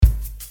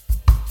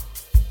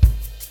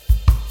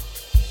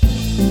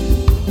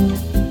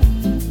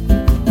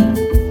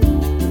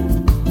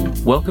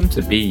Welcome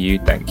to Be You,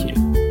 Thank You,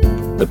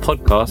 the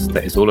podcast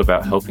that is all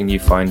about helping you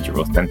find your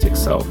authentic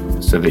self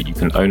so that you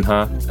can own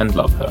her and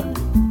love her.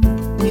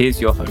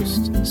 Here's your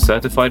host,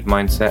 certified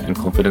mindset and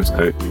confidence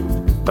coach,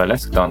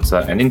 burlesque dancer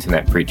and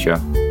internet preacher,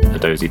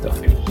 Adozie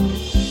Duffy.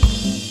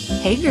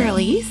 Hey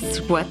girlies,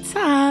 what's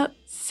up?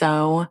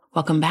 So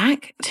welcome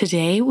back.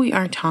 Today we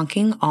are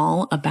talking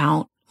all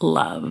about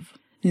love.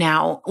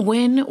 Now,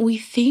 when we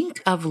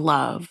think of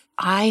love,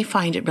 I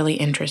find it really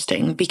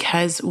interesting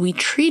because we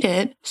treat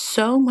it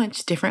so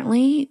much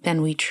differently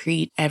than we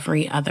treat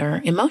every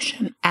other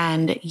emotion.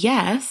 And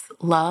yes,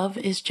 love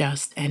is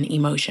just an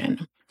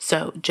emotion.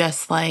 So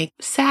just like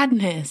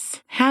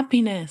sadness,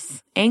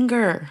 happiness,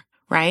 anger,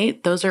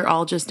 right? Those are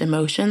all just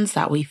emotions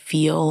that we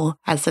feel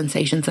as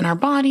sensations in our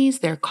bodies.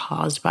 They're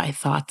caused by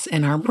thoughts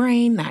in our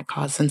brain that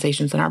cause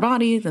sensations in our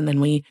bodies, and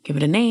then we give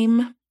it a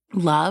name.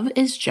 Love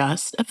is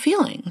just a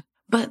feeling.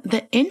 But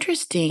the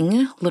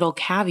interesting little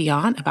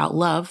caveat about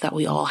love that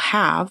we all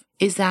have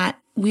is that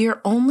we are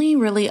only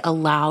really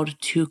allowed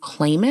to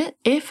claim it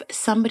if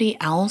somebody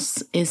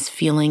else is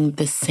feeling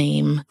the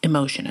same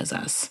emotion as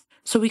us.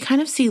 So we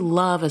kind of see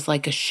love as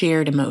like a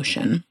shared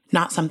emotion,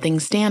 not something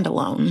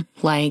standalone.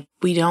 Like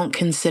we don't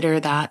consider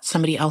that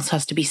somebody else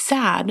has to be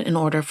sad in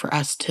order for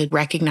us to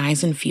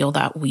recognize and feel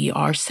that we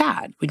are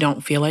sad. We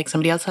don't feel like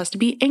somebody else has to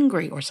be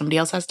angry or somebody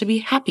else has to be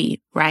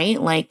happy, right?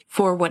 Like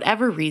for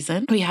whatever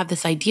reason, we have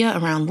this idea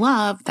around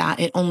love that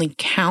it only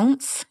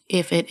counts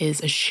if it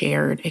is a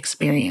shared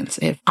experience.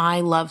 If I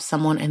love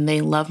someone and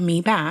they love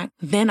me back,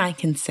 then I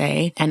can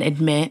say and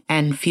admit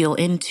and feel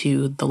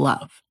into the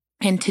love.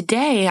 And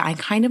today, I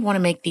kind of want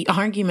to make the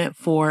argument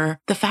for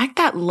the fact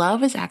that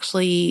love is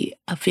actually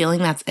a feeling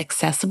that's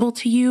accessible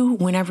to you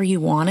whenever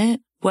you want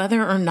it,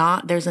 whether or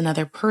not there's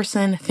another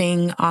person,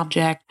 thing,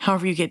 object,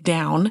 however you get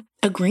down,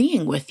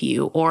 agreeing with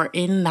you or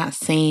in that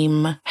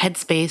same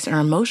headspace or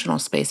emotional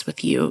space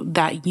with you,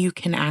 that you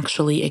can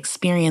actually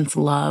experience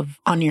love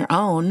on your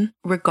own,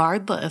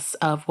 regardless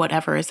of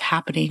whatever is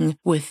happening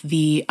with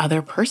the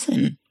other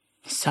person.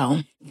 So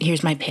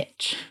here's my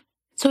pitch.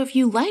 So if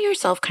you let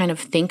yourself kind of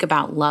think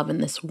about love in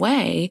this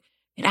way,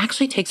 it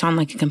actually takes on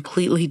like a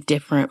completely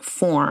different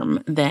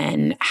form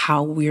than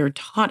how we're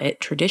taught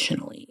it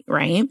traditionally,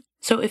 right?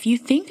 So if you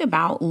think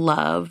about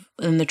love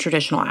in the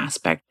traditional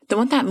aspect, then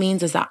what that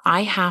means is that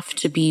I have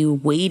to be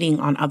waiting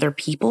on other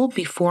people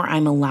before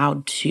I'm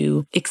allowed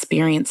to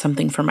experience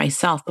something for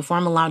myself, before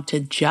I'm allowed to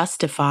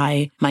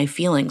justify my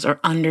feelings or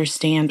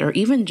understand or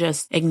even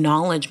just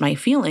acknowledge my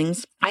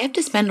feelings. I have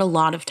to spend a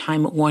lot of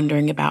time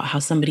wondering about how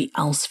somebody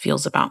else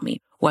feels about me,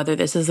 whether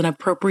this is an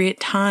appropriate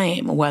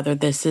time, whether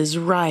this is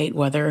right,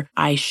 whether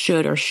I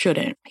should or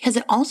shouldn't. Because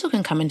it also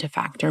can come into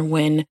factor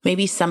when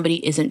maybe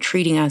somebody isn't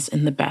treating us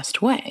in the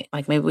best way.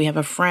 Like maybe we have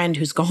a friend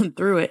who's going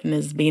through it and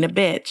is being a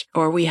bitch,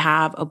 or we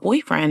have a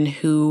boyfriend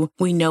who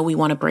we know we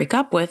want to break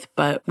up with,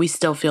 but we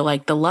still feel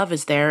like the love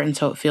is there. And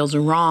so it feels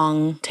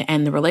wrong to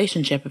end the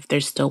relationship if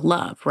there's still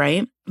love,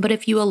 right? But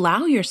if you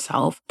allow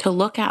yourself to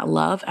look at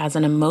love as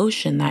an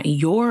emotion that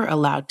you're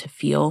allowed to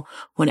feel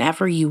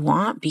whenever you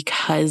want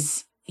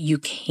because you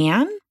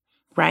can,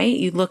 right?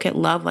 You look at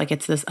love like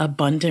it's this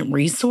abundant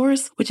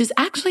resource, which is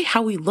actually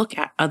how we look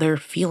at other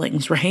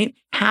feelings, right?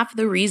 Half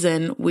the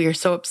reason we are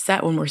so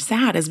upset when we're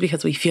sad is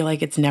because we feel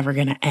like it's never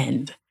going to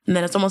end. And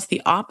then it's almost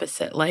the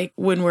opposite. Like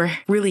when we're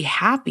really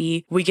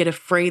happy, we get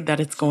afraid that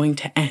it's going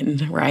to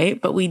end, right?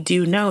 But we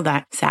do know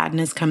that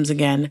sadness comes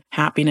again,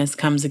 happiness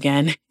comes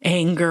again,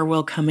 anger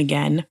will come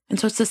again. And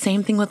so it's the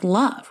same thing with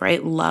love,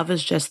 right? Love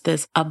is just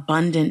this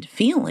abundant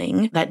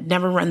feeling that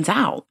never runs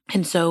out.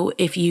 And so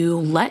if you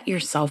let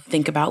yourself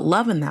think about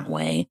love in that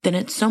way, then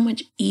it's so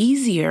much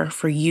easier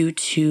for you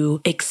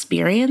to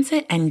experience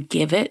it and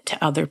give it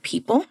to other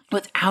people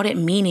without it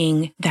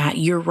meaning that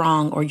you're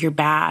wrong or you're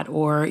bad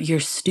or you're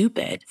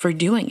stupid for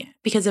doing it.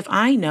 Because if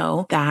I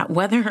know that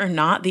whether or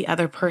not the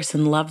other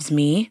person loves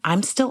me,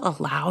 I'm still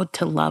allowed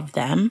to love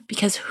them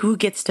because who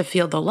gets to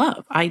feel the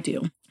love? I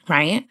do.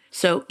 Right?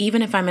 So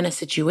even if I'm in a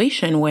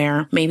situation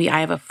where maybe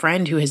I have a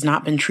friend who has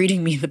not been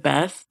treating me the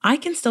best, I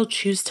can still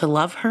choose to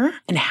love her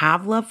and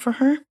have love for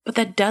her. But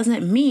that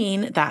doesn't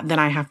mean that then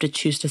I have to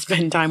choose to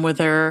spend time with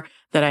her,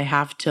 that I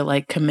have to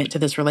like commit to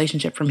this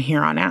relationship from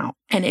here on out.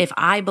 And if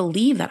I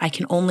believe that I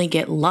can only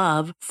get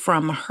love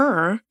from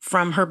her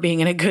being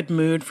in a good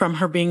mood, from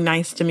her being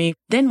nice to me,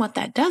 then what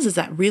that does is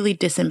that really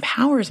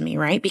disempowers me,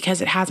 right?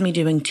 Because it has me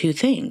doing two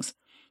things.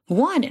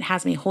 One, it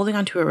has me holding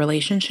on to a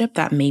relationship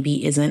that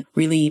maybe isn't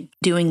really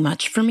doing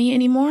much for me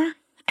anymore.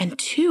 And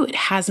two, it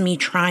has me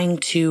trying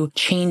to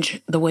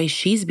change the way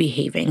she's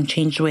behaving,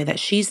 change the way that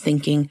she's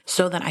thinking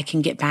so that I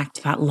can get back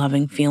to that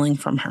loving feeling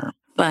from her.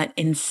 But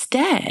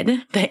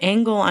instead, the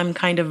angle I'm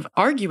kind of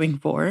arguing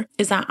for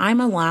is that I'm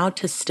allowed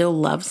to still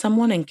love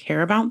someone and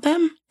care about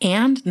them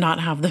and not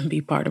have them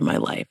be part of my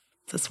life.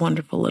 It's this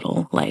wonderful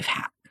little life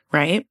hack,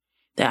 right?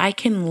 that I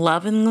can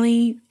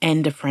lovingly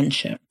end a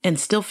friendship and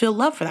still feel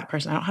love for that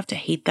person. I don't have to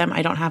hate them.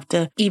 I don't have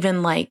to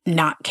even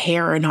not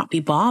care or not be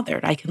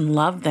bothered. I can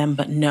love them,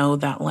 but know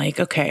that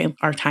okay,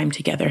 our time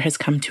together has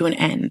come to an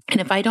end.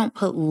 And if I don't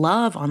put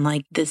love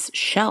on this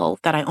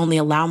shelf that I only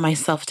allow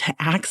myself to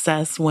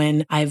access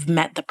when I've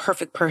met the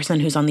perfect person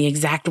who's on the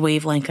exact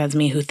wavelength as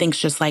me, who thinks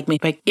just like me,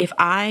 if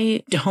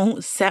I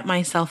don't set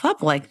myself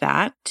up like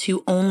that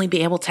to only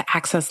be able to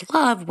access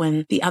love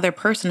when the other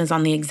person is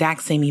on the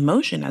exact same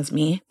emotion as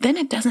me, then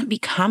it doesn't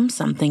become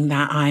something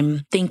that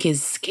I think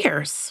is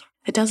scarce.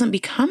 It doesn't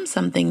become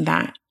something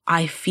that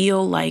I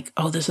feel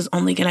this is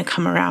only going to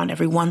come around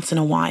every once in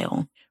a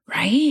while,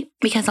 right?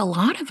 Because a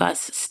lot of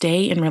us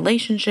stay in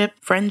relationship,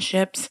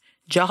 friendships,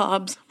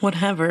 jobs,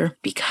 whatever,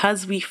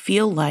 because we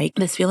feel like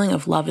this feeling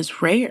of love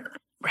is rare.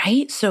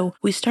 Right? So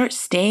we start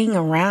staying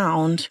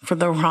around for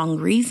the wrong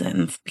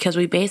reasons because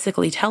we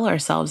basically tell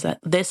ourselves that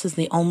this is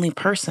the only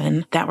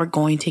person that we're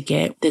going to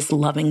get this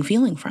loving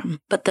feeling from.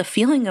 But the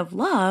feeling of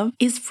love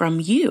is from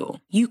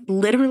you. You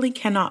literally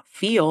cannot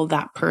feel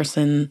that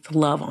person's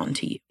love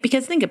onto you.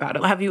 Because think about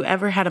it. Have you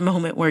ever had a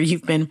moment where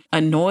you've been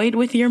annoyed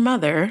with your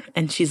mother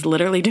and she's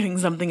literally doing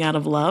something out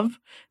of love?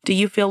 Do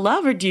you feel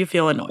love or do you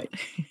feel annoyed?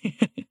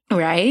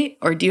 Right?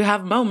 Or do you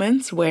have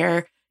moments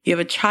where you have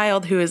a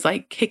child who is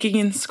kicking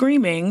and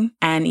screaming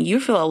and you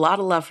feel a lot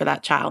of love for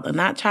that child. And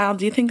that child,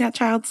 do you think that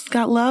child's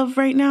got love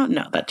right now?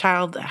 No, that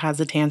child has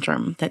a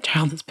tantrum. That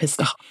child is pissed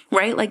off,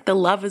 right? The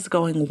love is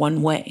going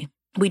one way.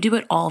 We do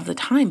it all the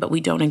time, but we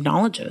don't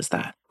acknowledge it as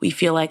that. We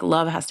feel like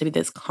love has to be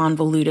this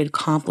convoluted,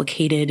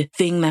 complicated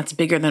thing that's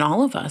bigger than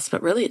all of us,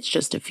 but really it's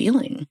just a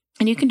feeling.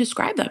 And you can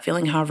describe that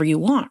feeling however you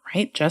want,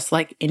 right? Just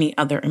like any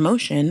other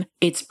emotion,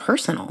 it's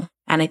personal.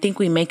 And I think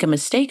we make a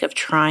mistake of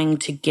trying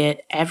to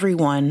get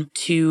everyone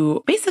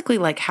to basically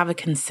have a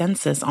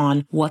consensus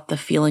on what the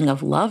feeling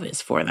of love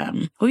is for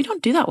them. But we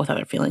don't do that with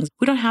other feelings.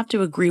 We don't have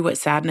to agree what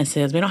sadness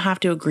is. We don't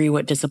have to agree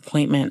what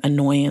disappointment,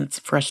 annoyance,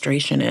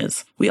 frustration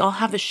is. We all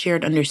have a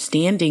shared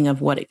understanding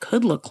of what it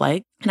could look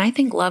like. And I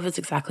think love is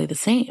exactly the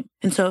same.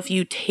 And so if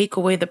you take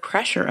away the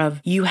pressure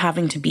of you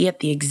having to be at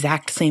the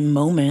exact same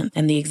moment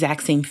and the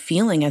exact same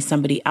feeling as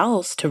somebody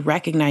else to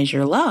recognize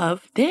your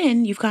love,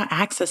 then you've got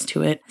access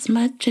to it as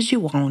much as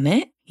you want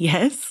it.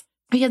 Yes.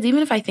 Because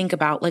even if I think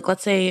about,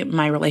 let's say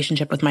my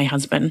relationship with my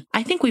husband,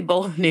 I think we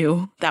both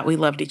knew that we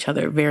loved each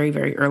other very,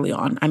 very early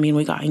on. I mean,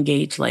 we got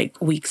engaged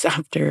weeks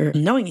after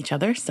knowing each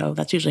other. So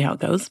that's usually how it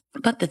goes.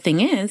 But the thing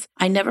is,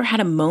 I never had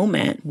a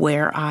moment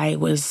where I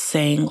was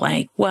saying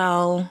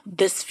well,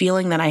 this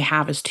feeling that I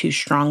have is too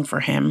strong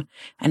for him.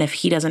 And if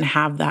he doesn't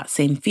have that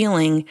same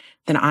feeling,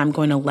 then I'm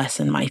going to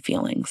lessen my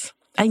feelings.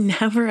 I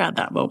never had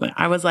that moment.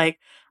 I was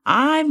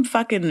I'm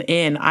fucking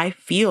in. I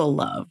feel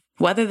love.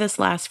 Whether this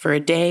lasts for a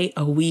day,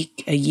 a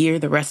week, a year,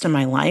 the rest of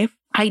my life,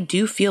 I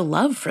do feel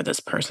love for this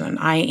person.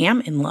 I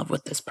am in love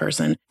with this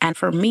person. And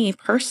for me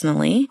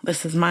personally,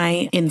 this is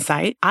my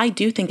insight, I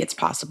do think it's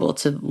possible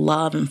to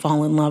love and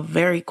fall in love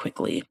very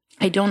quickly.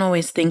 I don't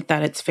always think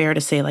that it's fair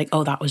to say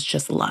oh, that was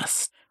just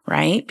lust.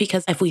 Right?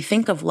 Because if we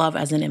think of love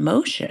as an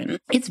emotion,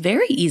 it's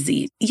very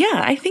easy.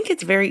 Yeah, I think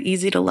it's very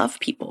easy to love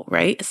people,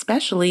 right?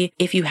 Especially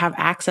if you have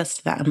access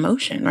to that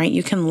emotion, right?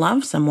 You can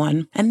love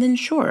someone and then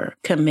sure,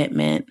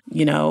 commitment,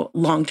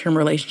 long-term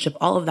relationship,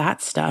 all of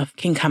that stuff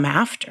can come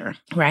after,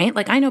 right?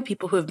 I know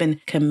people who have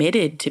been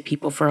committed to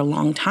people for a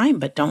long time,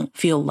 but don't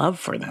feel love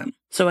for them.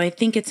 So I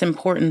think it's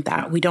important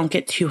that we don't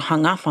get too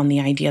hung up on the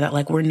idea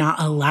that we're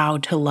not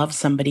allowed to love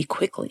somebody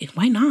quickly.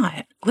 Why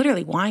not?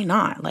 Literally, why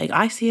not?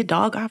 I see a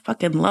dog, I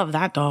fucking love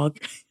that dog.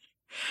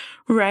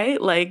 Right?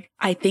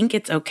 I think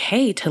it's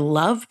okay to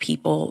love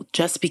people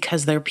just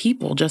because they're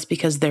people, just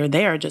because they're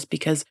there, just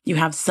because you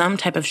have some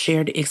type of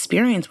shared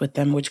experience with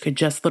them, which could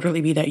just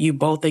literally be that you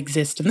both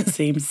exist in the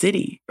same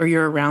city or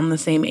you're around the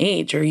same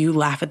age or you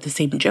laugh at the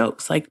same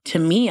jokes. To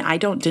me, I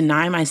don't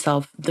deny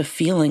myself the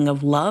feeling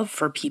of love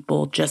for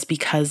people just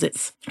because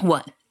it's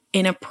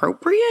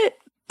inappropriate?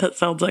 That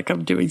sounds like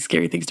I'm doing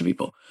scary things to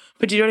people.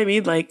 But do you know what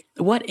I mean?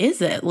 What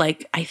is it?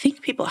 I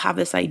think people have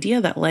this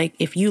idea that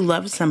if you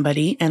love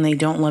somebody and they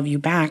don't love you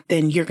back,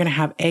 then you're going to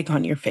have egg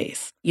on your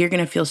face. You're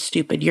going to feel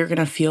stupid. You're going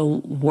to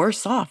feel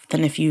worse off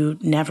than if you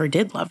never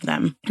did love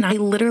them. And I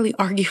literally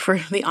argue for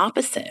the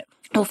opposite.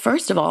 Well,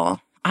 first of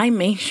all, I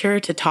make sure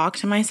to talk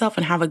to myself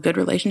and have a good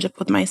relationship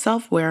with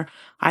myself where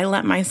I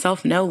let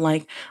myself know,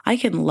 I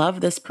can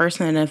love this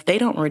person. And if they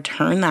don't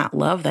return that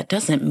love, that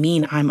doesn't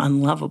mean I'm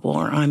unlovable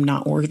or I'm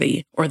not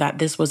worthy or that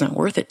this wasn't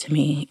worth it to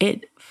me.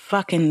 It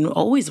fucking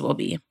always will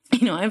be.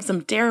 I have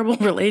some terrible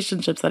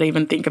relationships that I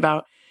even think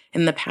about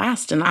in the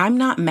past, and I'm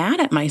not mad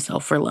at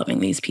myself for loving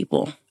these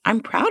people. I'm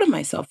proud of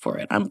myself for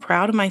it. I'm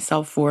proud of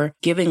myself for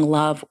giving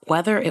love,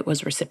 whether it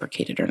was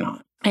reciprocated or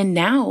not. And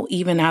now,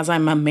 even as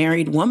I'm a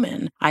married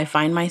woman, I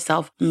find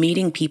myself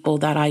meeting people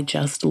that I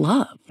just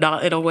love.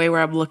 Not in a way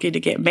where I'm looking to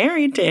get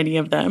married to any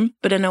of them,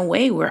 but in a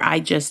way where I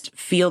just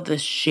feel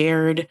this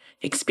shared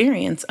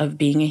experience of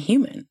being a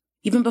human.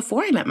 Even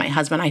before I met my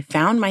husband, I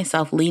found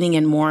myself leaning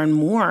in more and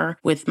more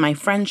with my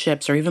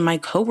friendships or even my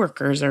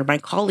coworkers or my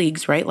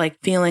colleagues, right? Like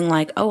feeling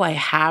like, oh, I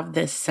have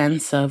this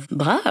sense of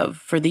love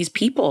for these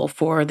people,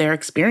 for their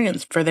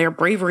experience, for their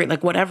bravery,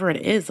 like whatever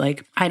it is.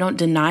 Like I don't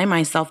deny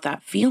myself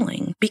that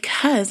feeling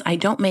because I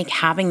don't make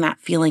having that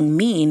feeling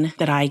mean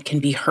that I can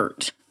be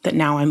hurt, that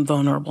now I'm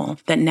vulnerable,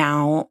 that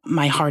now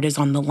my heart is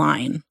on the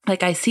line.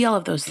 Like I see all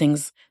of those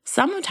things.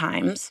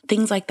 Sometimes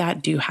things like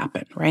that do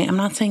happen, right? I'm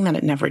not saying that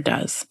it never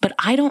does, but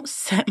I don't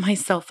set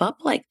myself up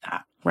like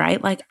that,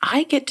 right? Like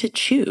I get to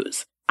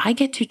choose. I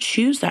get to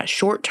choose that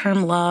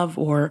short-term love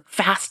or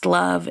fast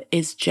love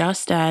is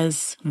just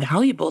as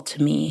valuable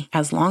to me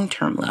as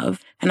long-term love.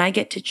 And I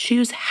get to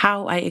choose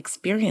how I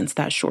experience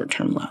that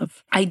short-term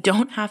love. I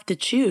don't have to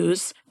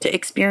choose to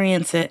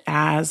experience it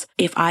as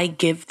if I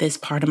give this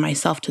part of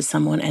myself to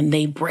someone and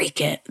they break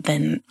it,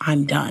 then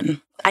I'm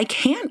done. I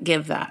can't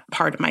give that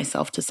part of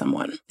myself to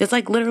someone. It's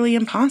like literally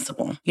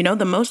impossible. You know,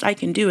 the most I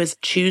can do is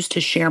choose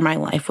to share my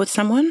life with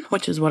someone,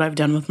 which is what I've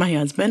done with my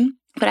husband.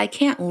 But I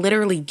can't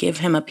literally give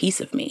him a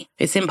piece of me.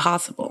 It's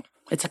impossible.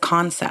 It's a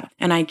concept.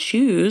 And I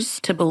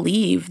choose to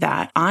believe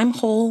that I'm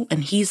whole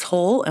and he's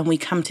whole and we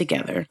come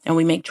together and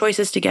we make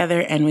choices together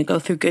and we go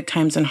through good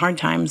times and hard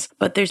times.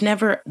 But there's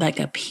never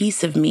like a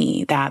piece of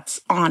me that's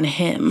on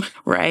him,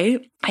 right?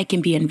 I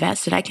can be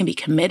invested. I can be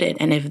committed.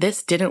 And if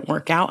this didn't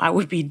work out, I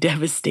would be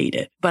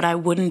devastated, but I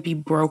wouldn't be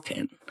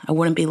broken. I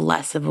wouldn't be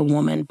less of a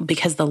woman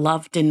because the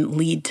love didn't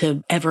lead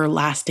to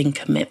everlasting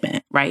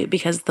commitment, right?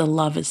 Because the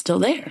love is still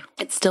there.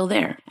 It's still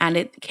there and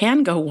it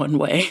can go one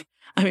way.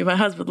 I mean, my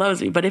husband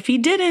loves me, but if he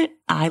didn't,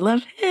 I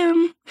love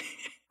him,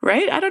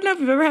 right? I don't know if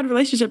you've ever had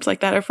relationships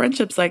like that or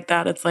friendships like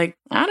that. It's like,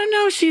 I don't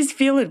know if she's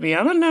feeling me.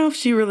 I don't know if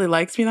she really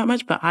likes me that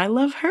much, but I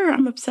love her.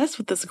 I'm obsessed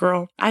with this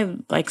girl. I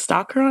like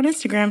stalk her on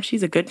Instagram.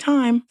 She's a good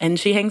time. And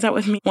she hangs out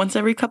with me once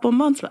every couple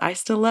months, but I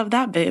still love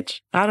that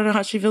bitch. I don't know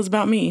how she feels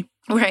about me.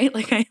 Right?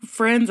 Like I have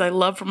friends I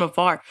love from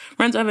afar,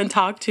 friends I haven't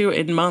talked to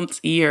in months,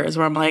 years,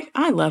 where I'm like,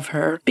 I love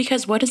her.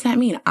 Because what does that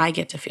mean? I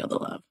get to feel the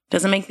love. It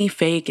doesn't make me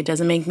fake. It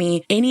doesn't make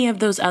me any of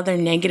those other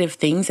negative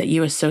things that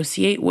you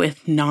associate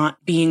with not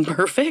being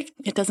perfect.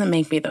 It doesn't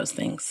make me those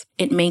things.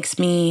 It makes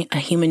me a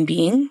human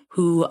being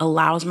who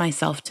allows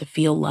myself to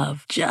feel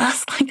love,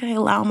 just like I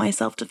allow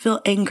myself to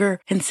feel anger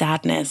and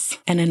sadness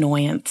and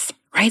annoyance.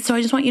 Right? So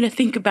I just want you to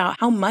think about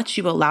how much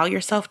you allow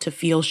yourself to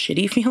feel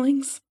shitty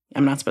feelings.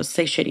 I'm not supposed to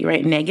say shitty,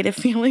 right? Negative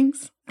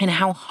feelings. And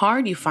how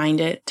hard you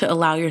find it to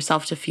allow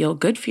yourself to feel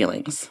good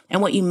feelings.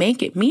 And what you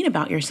make it mean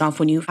about yourself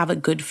when you have a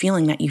good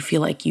feeling that you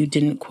feel like you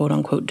didn't quote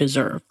unquote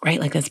deserve,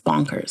 right? Like that's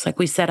bonkers. Like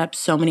we set up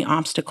so many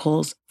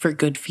obstacles for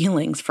good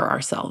feelings for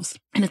ourselves.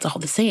 And it's all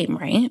the same,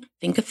 right?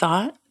 Think a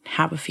thought,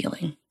 have a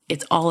feeling.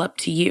 It's all up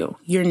to you.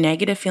 Your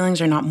negative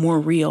feelings are not more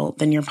real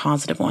than your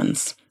positive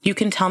ones. You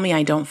can tell me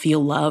I don't feel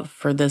love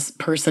for this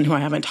person who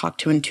I haven't talked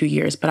to in 2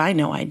 years, but I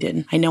know I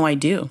did. I know I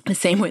do. The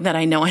same way that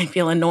I know I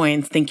feel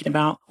annoyance thinking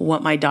about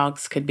what my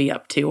dogs could be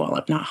up to while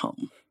I'm not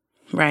home.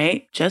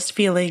 Right? Just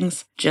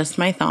feelings, just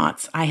my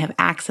thoughts. I have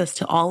access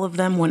to all of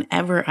them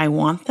whenever I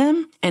want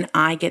them, and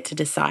I get to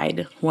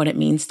decide what it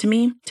means to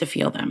me to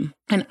feel them.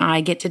 And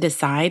I get to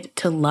decide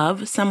to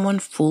love someone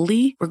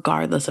fully,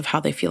 regardless of how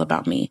they feel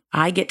about me.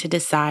 I get to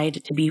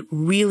decide to be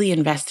really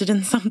invested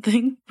in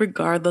something,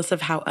 regardless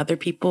of how other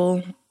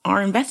people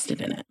are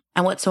invested in it.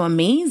 And what's so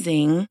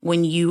amazing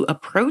when you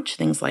approach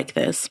things like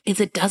this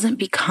is it doesn't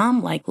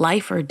become like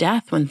life or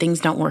death when things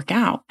don't work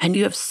out. And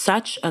you have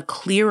such a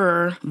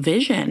clearer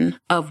vision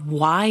of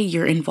why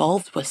you're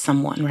involved with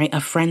someone, right? A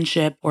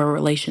friendship or a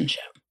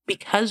relationship.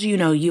 Because you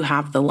know you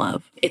have the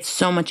love, it's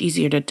so much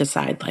easier to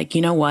decide, like,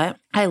 you know what?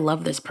 I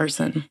love this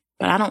person,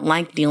 but I don't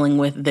like dealing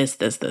with this,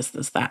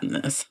 that, and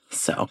this.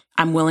 So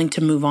I'm willing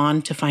to move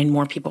on to find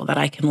more people that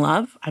I can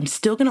love. I'm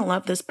still going to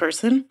love this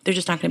person. They're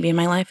just not going to be in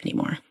my life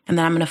anymore. And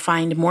then I'm going to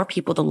find more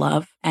people to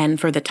love. And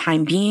for the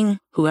time being,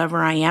 whoever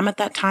I am at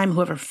that time,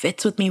 whoever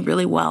fits with me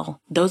really well,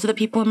 those are the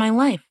people in my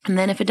life. And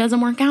then if it doesn't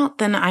work out,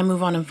 then I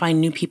move on and find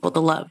new people to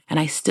love. And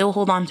I still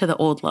hold on to the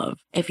old love.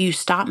 If you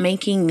stop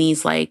making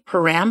these like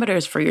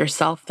parameters for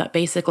yourself that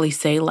basically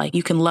say like,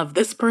 you can love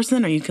this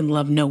person or you can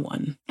love no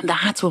one,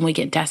 that's when we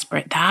get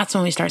desperate. That's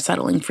when we start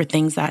settling for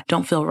things that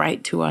don't feel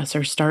right to us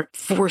or start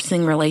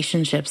forcing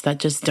relationships that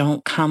just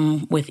don't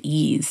come with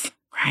ease,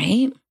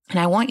 right? And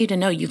I want you to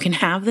know you can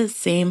have this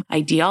same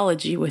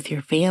ideology with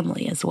your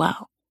family as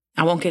well.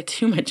 I won't get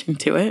too much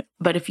into it,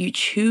 but if you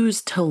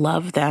choose to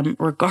love them,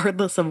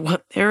 regardless of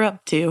what they're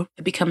up to,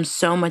 it becomes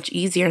so much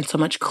easier and so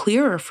much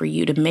clearer for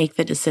you to make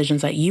the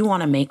decisions that you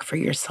want to make for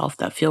yourself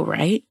that feel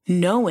right,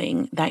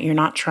 knowing that you're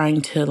not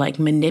trying to like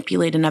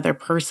manipulate another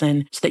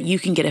person so that you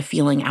can get a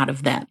feeling out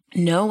of them,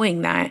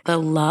 knowing that the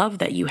love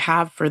that you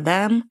have for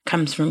them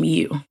comes from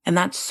you. And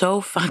that's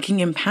so fucking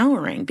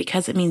empowering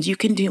because it means you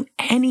can do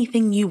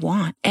anything you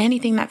want.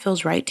 Anything that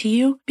feels right to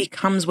you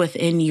becomes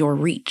within your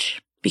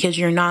reach. because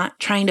you're not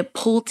trying to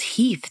pull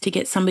teeth to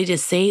get somebody to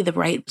say the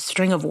right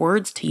string of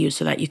words to you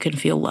so that you can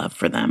feel love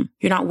for them.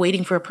 You're not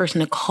waiting for a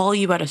person to call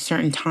you at a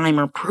certain time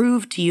or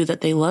prove to you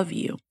that they love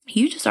you.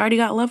 You just already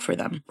got love for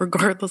them,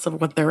 regardless of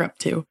what they're up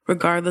to,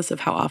 regardless of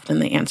how often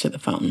they answer the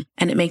phone.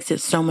 And it makes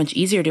it so much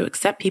easier to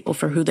accept people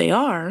for who they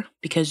are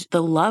because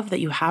the love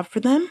that you have for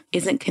them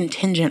isn't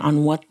contingent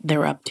on what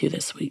they're up to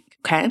this week.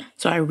 Okay?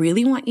 So I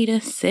really want you to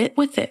sit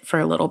with it for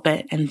a little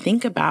bit and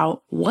think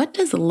about, what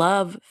does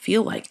love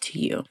feel like to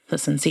you? The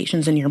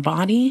sensations in your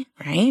body,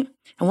 right?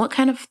 And what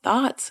kind of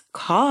thoughts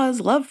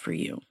cause love for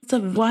you? It's a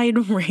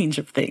wide range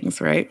of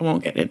things, right? I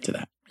won't get into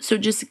that. So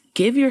just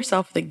give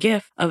yourself the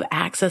gift of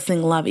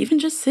accessing love, even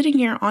just sitting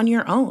here on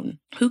your own.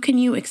 Who can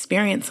you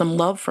experience some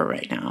love for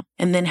right now?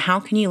 And then how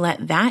can you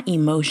let that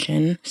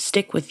emotion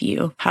stick with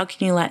you? How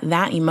can you let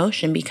that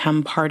emotion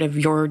become part of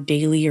your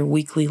daily or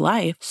weekly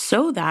life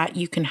so that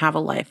you can have a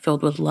life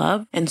filled with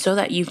love and so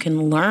that you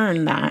can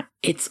learn that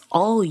it's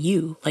all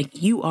you,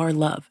 like you are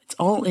love. It's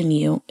all in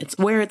you. It's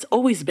where it's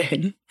always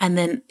been. And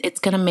then it's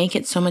going to make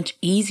it so much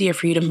easier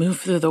for you to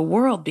move through the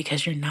world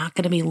because you're not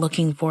going to be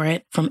looking for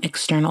it from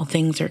external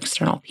things or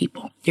external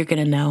people. You're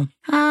going to know,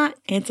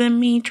 it's a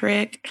me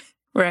trick,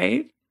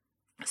 right?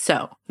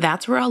 So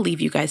that's where I'll leave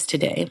you guys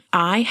today.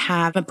 I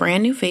have a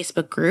brand new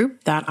Facebook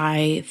group that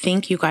I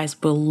think you guys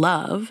will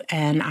love,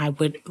 and I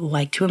would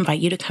like to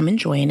invite you to come and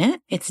join it.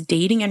 It's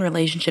Dating and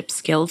Relationship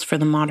Skills for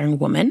the Modern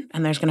Woman,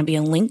 and there's going to be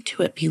a link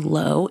to it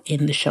below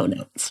in the show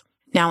notes.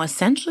 Now,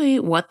 essentially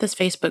what this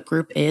Facebook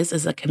group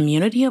is a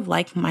community of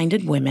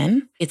like-minded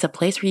women. It's a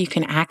place where you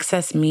can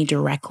access me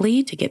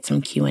directly to get some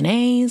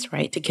Q&As,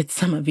 right? To get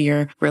some of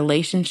your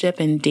relationship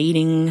and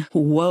dating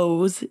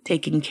woes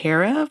taken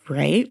care of,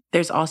 right?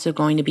 There's also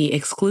going to be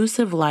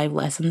exclusive live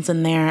lessons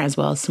in there, as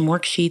well as some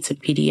worksheets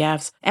and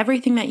PDFs,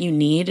 everything that you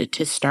need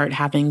to start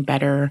having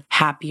better,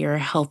 happier,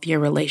 healthier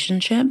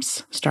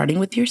relationships, starting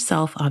with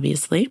yourself,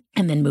 obviously,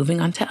 and then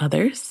moving on to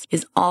others,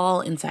 is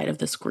all inside of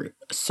this group.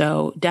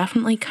 So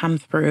definitely come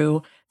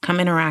through, come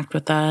interact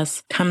with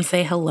us, come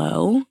say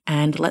hello,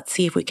 and let's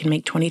see if we can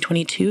make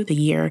 2022 the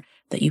year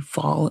that you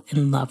fall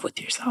in love with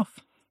yourself.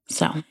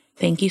 So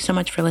thank you so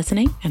much for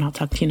listening, and I'll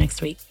talk to you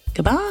next week.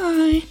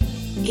 Goodbye.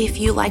 If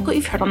you like what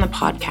you've heard on the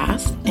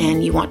podcast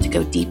and you want to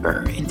go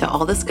deeper into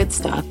all this good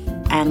stuff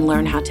and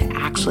learn how to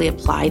actually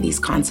apply these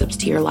concepts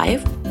to your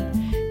life,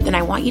 then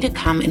I want you to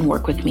come and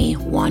work with me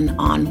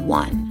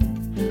one-on-one.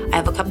 I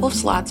have a couple of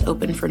slots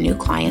open for new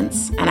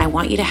clients, and I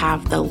want you to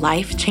have the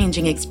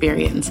life-changing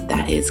experience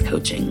that is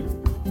coaching.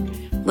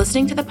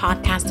 Listening to the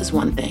podcast is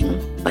one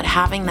thing, but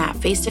having that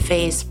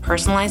face-to-face,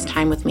 personalized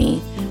time with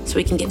me so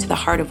we can get to the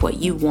heart of what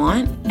you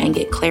want and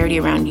get clarity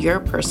around your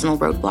personal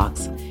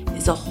roadblocks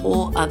is a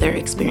whole other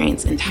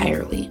experience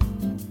entirely.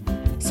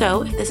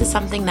 So if this is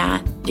something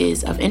that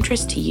is of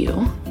interest to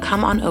you,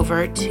 come on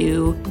over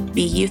to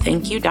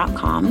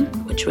beyouthankyou.com,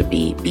 which would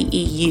be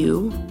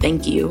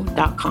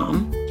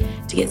beyouthankyou.com,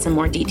 to get some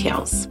more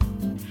details.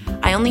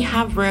 I only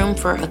have room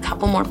for a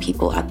couple more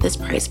people at this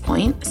price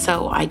point,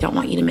 so I don't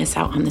want you to miss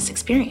out on this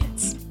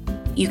experience.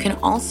 You can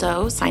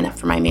also sign up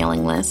for my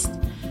mailing list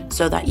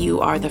so that you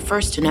are the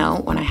first to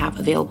know when I have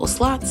available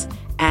slots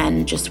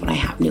and just when I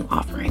have new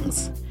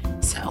offerings.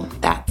 So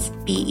that's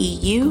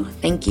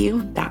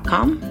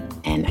beyouthankyou.com,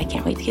 and I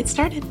can't wait to get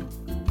started.